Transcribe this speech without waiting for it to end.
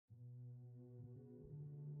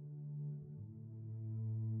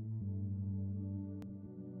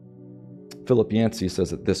Philip Yancey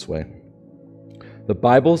says it this way: "The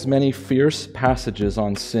Bible's many fierce passages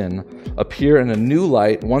on sin appear in a new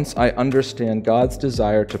light once I understand God's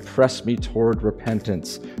desire to press me toward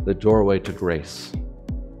repentance, the doorway to grace."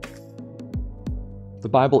 The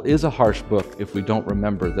Bible is a harsh book if we don't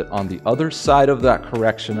remember that on the other side of that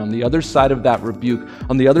correction, on the other side of that rebuke,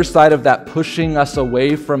 on the other side of that pushing us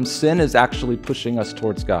away from sin is actually pushing us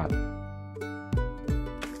towards God.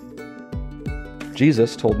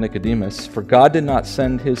 Jesus told Nicodemus, "For God did not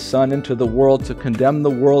send his Son into the world to condemn the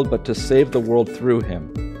world, but to save the world through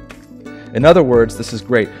him." In other words, this is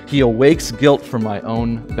great. He awakes guilt for my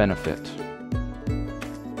own benefit.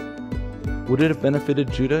 Would it have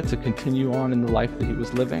benefited Judah to continue on in the life that he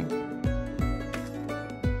was living?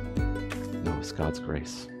 No, it's God's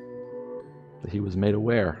grace. That he was made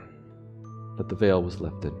aware that the veil was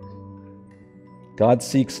lifted. God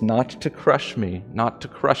seeks not to crush me, not to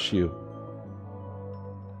crush you,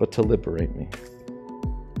 but to liberate me,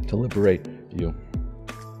 to liberate you.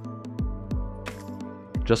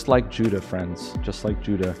 Just like Judah, friends, just like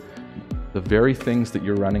Judah, the very things that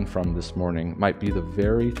you're running from this morning might be the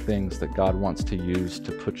very things that God wants to use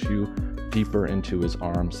to put you deeper into his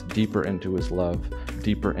arms, deeper into his love,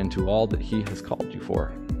 deeper into all that he has called you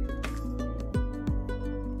for.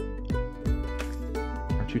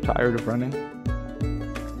 Aren't you tired of running?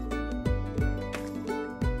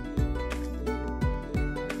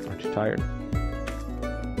 Aren't you tired?